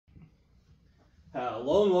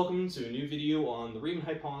Hello and welcome to a new video on the Riemann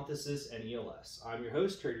hypothesis and ELS. I'm your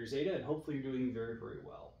host, Trader Zeta, and hopefully you're doing very, very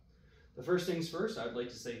well. The first things first, I'd like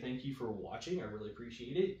to say thank you for watching. I really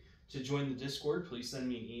appreciate it. To join the Discord, please send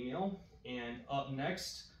me an email. And up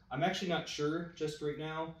next, I'm actually not sure just right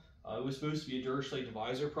now. It was supposed to be a Dirichlet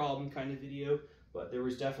divisor problem kind of video, but there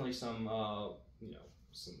was definitely some,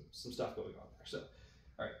 some stuff going on there. So,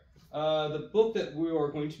 all right. The book that we are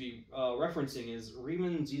going to be referencing is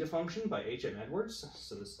Riemann Zeta Function by H.M. Edwards.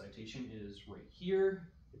 So the citation is right here.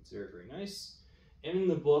 It's very, very nice. And in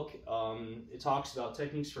the book, it talks about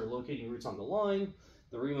techniques for locating roots on the line,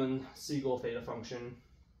 the Riemann Siegel theta function,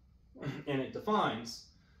 and it defines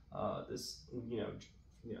this,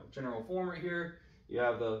 general form right here. You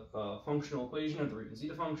have the functional equation of the Riemann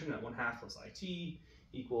Zeta function at 1/2 plus it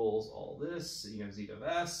equals all this, zeta of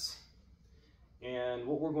s. And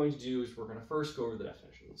what we're going to do is we're going to first go over the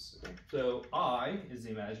definitions. Okay? So I is the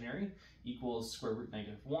imaginary, equals square root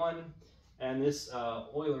 -1. And this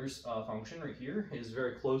Euler's function right here is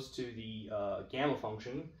very close to the gamma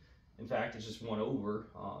function. In fact, it's just 1 over.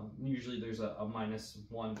 Usually there's a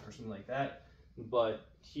 -1 or something like that. But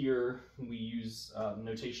here we use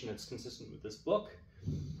notation that's consistent with this book.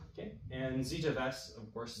 Okay? And zeta of s,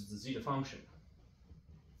 of course, is the zeta function.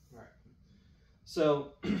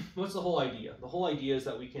 So what's the whole idea? The whole idea is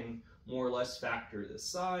that we can more or less factor this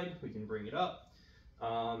side. We can bring it up,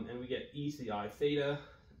 and we get e to the I theta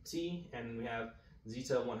t, and we have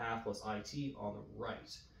zeta 1/2 plus it on the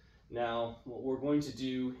right. Now, what we're going to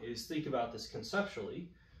do is think about this conceptually.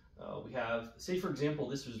 We have, say for example,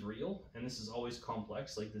 this was real, and this is always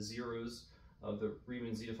complex, like the zeros of the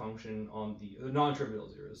Riemann zeta function on the non-trivial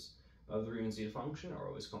zeros of the Riemann zeta function are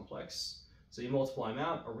always complex. So you multiply them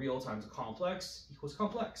out, a real times a complex equals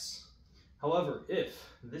complex. However,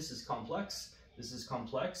 if this is complex,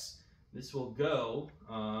 this will go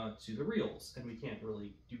to the reals, and we can't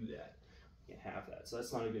really do that. We can't have that, so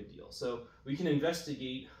that's not a good deal. So we can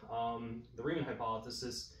investigate the Riemann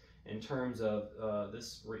hypothesis in terms of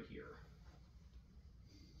this right here.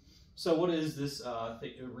 So what is this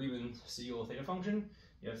Riemann Siegel theta function?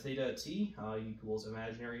 You have theta t equals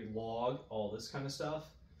imaginary log, all this kind of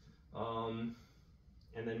stuff.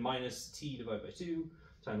 And then minus t divided by 2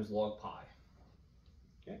 times log pi.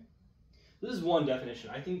 Okay, this is one definition.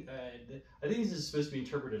 I think this is supposed to be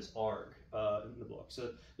interpreted as arg in the book.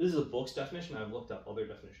 So this is a book's definition. I've looked up other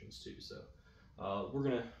definitions too. So we're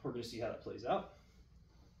gonna see how that plays out.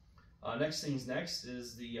 Next things next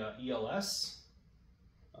is the ELS.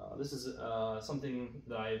 This is something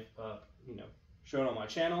that I've shown on my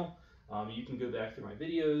channel. You can go back through my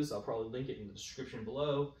videos. I'll probably link it in the description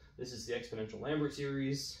below. This is the exponential Lambert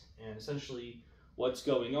series, and essentially what's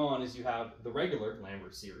going on is you have the regular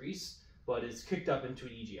Lambert series, but it's kicked up into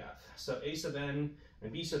an EGF. So a sub n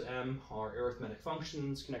and b sub m are arithmetic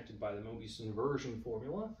functions connected by the Mobius inversion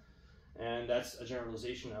formula, and that's a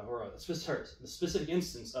generalization or a specific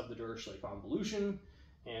instance of the Dirichlet convolution,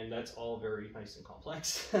 and that's all very nice and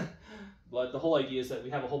complex. But the whole idea is that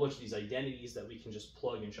we have a whole bunch of these identities that we can just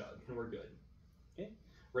plug and chug, and we're good. Okay.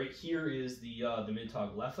 Right here is the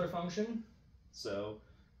Mittag-Leffler function. So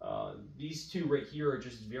these two right here are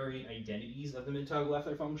just variant identities of the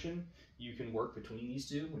Mittag-Leffler function. You can work between these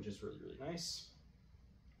two, which is really, really nice.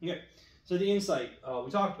 Okay. So the insight we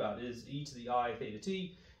talked about is e to the I theta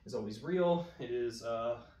t is always real. It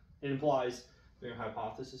implies the Riemann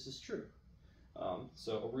hypothesis is true.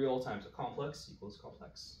 So a real times a complex equals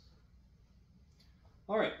complex.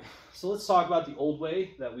 All right, so let's talk about the old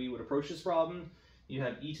way that we would approach this problem. You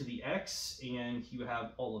have e to the x, and you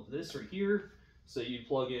have all of this right here. So you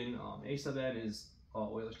plug in a sub n is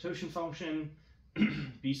Euler's totient function,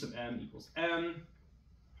 b sub m equals m,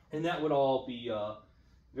 and that would all be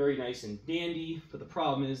very nice and dandy. But the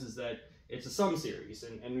problem is that it's a sum series,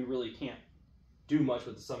 and we really can't do much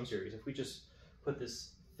with the sum series. If we just put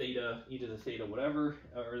this theta, e to the theta whatever,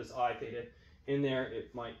 or this I theta in there,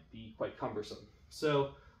 it might be quite cumbersome.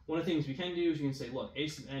 So one of the things we can do is you can say, look, a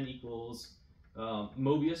sub n equals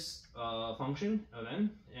Mobius function of n,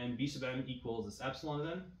 and b sub m equals this epsilon of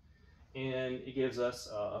n, and it gives us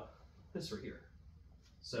this right here.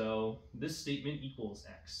 So this statement equals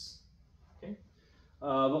x. Okay,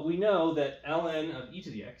 but we know that ln of e to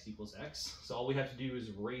the x equals x, so all we have to do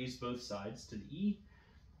is raise both sides to the e.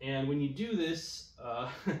 And when you do this,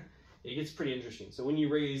 it gets pretty interesting. So when you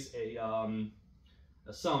raise a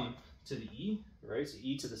sum to the e, right, so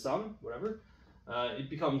e to the sum, whatever, it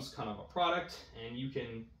becomes kind of a product, and you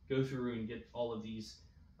can go through and get all of these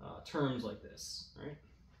terms like this, right?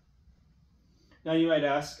 Now you might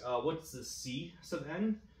ask, what's the c sub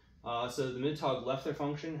n? So the Mittag-Leffler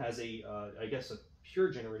function has a, I guess, a pure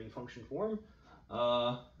generating function form.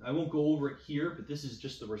 I won't go over it here, but this is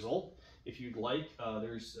just the result. If you'd like,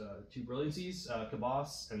 there's two brilliancies,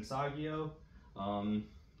 Cabas and Saggio.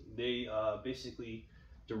 They basically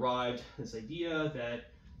derived this idea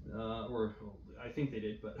that, or well, I think they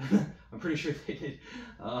did, but I'm pretty sure they did.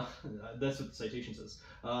 That's what the citation says.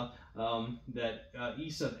 That E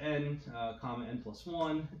sub n, comma n plus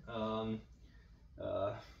 1,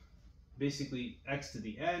 basically x to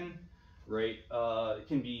the n, right,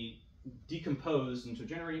 can be decomposed into a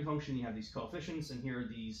generating function. You have these coefficients, and here are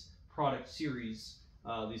these product series,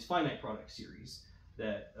 these finite product series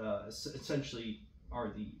that essentially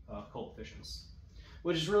are the coefficients,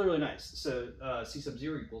 which is really, really nice. So C sub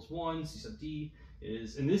 0 equals 1, C sub d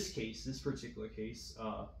is, in this case, this particular case,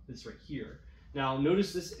 this right here. Now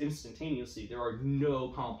notice this instantaneously, there are no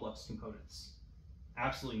complex components,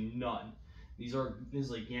 absolutely none. This is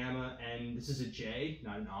like gamma, and this is a j,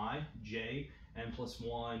 not an I, j, n plus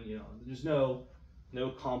 1, you know, there's no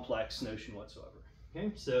complex notion whatsoever.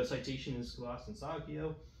 Okay, so citation is Cabas and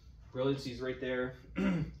Saggio, brilliancy is right there.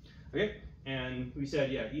 Okay, and we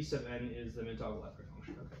said, yeah, E sub n is the Mittag-Leffler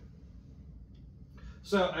function. Okay.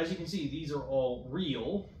 So as you can see, these are all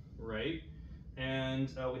real, right? And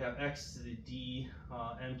we have x to the d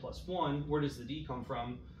n plus 1. Where does the d come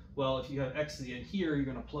from? Well, if you have x to the n here, you're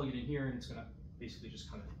going to plug it in here, and it's going to basically just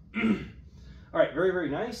come in. All right, very, very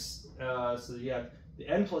nice. So you have the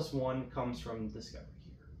n plus 1 comes from this guy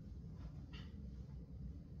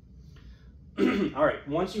right here. All right,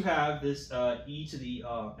 once you have this e to the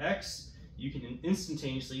x, you can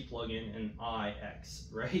instantaneously plug in an ix,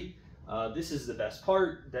 right? This is the best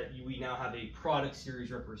part, that we now have a product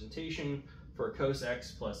series representation for cos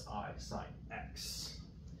x plus I sine x.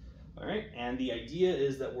 All right, and the idea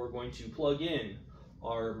is that we're going to plug in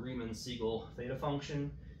our Riemann-Siegel theta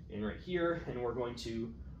function in right here, and we're going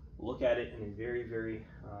to look at it in a very, very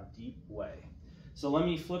deep way. So let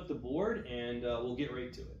me flip the board, and we'll get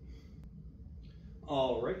right to it.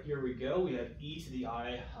 All right, here we go. We have e to the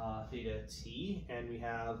I theta t, and we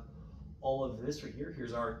have all of this right here.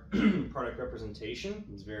 Here's our product representation.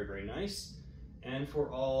 It's very, very nice. And for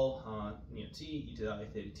all t, e to the I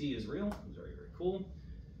theta t is real. It's very, very cool.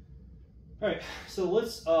 All right, so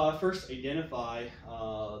let's first identify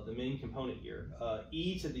the main component here.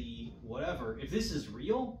 E to the whatever. If this is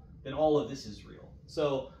real, then all of this is real.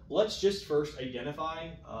 So let's just first identify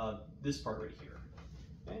this part right here.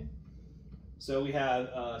 Okay. So we have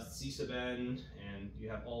C sub n, and you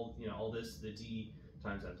have all all this, the d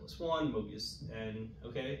times n plus 1, Mobius n.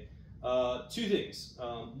 Okay. Two things.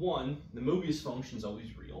 One, the Mobius function is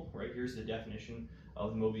always real, right? Here's the definition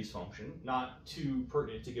of the Mobius function. Not too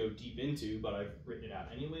pertinent to go deep into, but I've written it out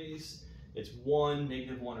anyways. It's 1,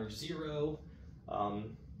 -1, or 0.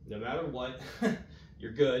 No matter what,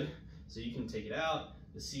 you're good. So you can take it out.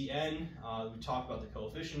 The Cn, we talked about the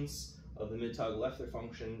coefficients of the Mittag-Leffler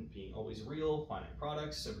function being always real, finite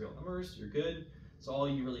products, so real numbers, you're good. So all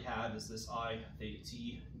you really have is this I theta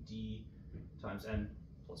t d times n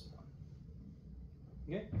plus 1.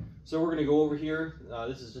 Okay, so we're going to go over here.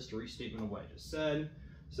 This is just a restatement of what I just said.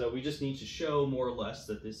 So we just need to show more or less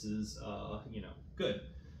that this is, good.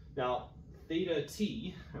 Now, theta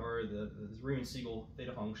t, or the Riemann-Siegel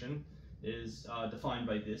theta function, is defined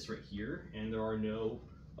by this right here, and there are no,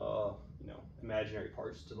 imaginary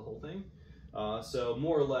parts to the whole thing. So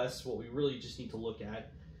more or less, what we really just need to look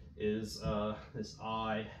at is this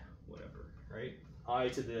I, whatever, right? I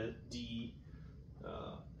to the d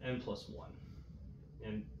n plus 1.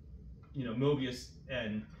 And, Mobius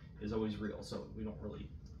n is always real, so we don't really,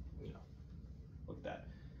 look at that.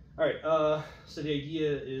 All right, so the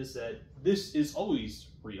idea is that this is always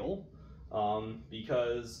real,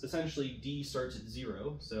 because essentially d starts at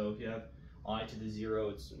 0. So if you have I to the 0,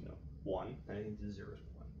 it's 1. Anything to the 0 is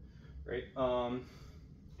 1, right?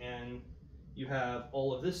 And you have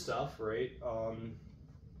all of this stuff, right?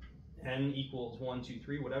 N equals 1, 2,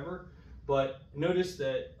 3, whatever. But notice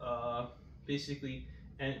that basically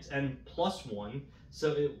it's n plus 1,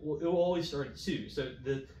 so it will always start at 2. So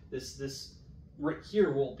this right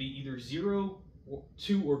here will be either 0, or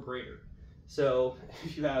 2, or greater. So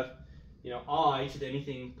if you have I to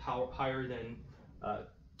anything higher than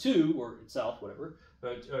 2, or itself, whatever,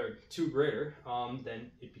 or 2 greater,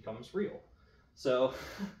 then it becomes real. So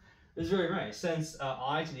this is very nice, since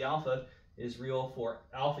I to the alpha is real for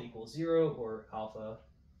alpha equals 0, or alpha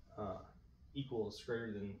equals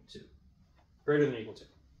greater than 2, greater than or equal to.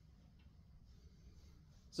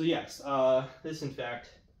 So yes, this in fact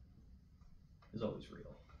is always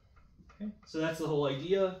real. Okay, so that's the whole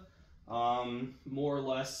idea. More or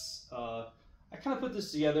less, I kind of put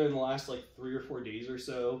this together in the last like 3 or 4 days or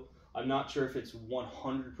so. I'm not sure if it's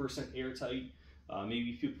 100% airtight,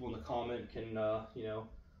 Maybe people in the comment can, you know,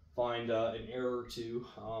 find an error or two,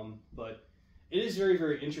 but it is a very,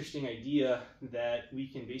 very interesting idea that we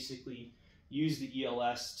can basically use the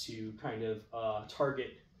ELS to kind of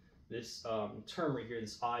target this term right here,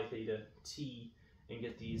 this I theta t, and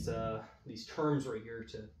get these terms right here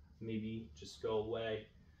to maybe just go away.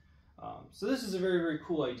 So this is a very, very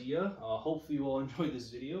cool idea. Hopefully you all enjoyed this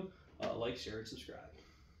video. Like, share, and subscribe.